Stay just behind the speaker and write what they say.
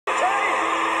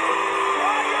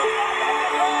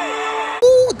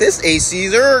This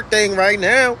AC's her thing right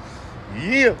now.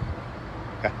 Yeah.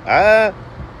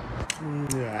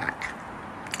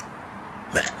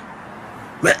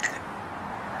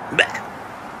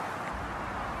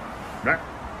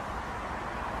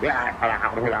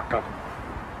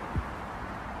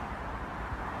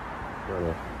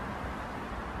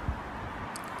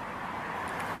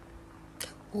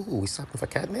 Ooh, we stopping for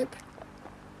catnip?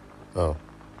 Oh,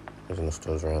 there's no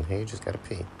stores around here. You just gotta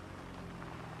pee.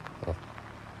 Oh.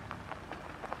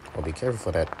 Oh, be careful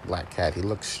for that black cat. He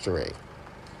looks stray.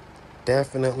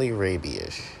 Definitely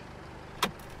rabies.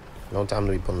 No time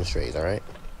to be pulling strays, alright?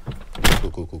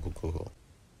 Cool.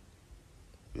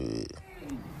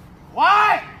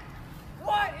 What?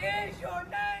 What is your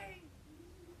name?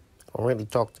 Already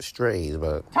talked to strays,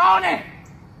 but... Tony!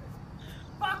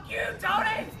 Fuck you,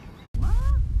 Tony!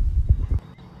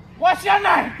 What's your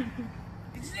name?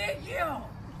 Ezekiel!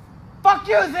 Fuck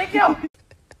you, Ezekiel!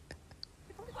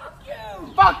 Fuck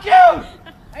you! Fuck you!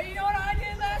 Hey, you know what I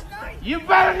did last night? You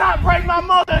better not break my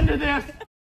mother into this!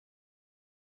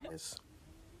 Yes.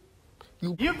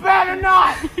 You better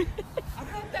not! I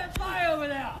put that fire over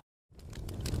there!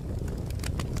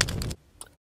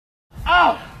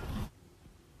 Oh!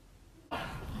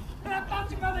 And I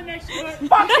thought your mother next to it!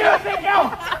 Fuck you,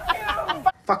 Ezekiel!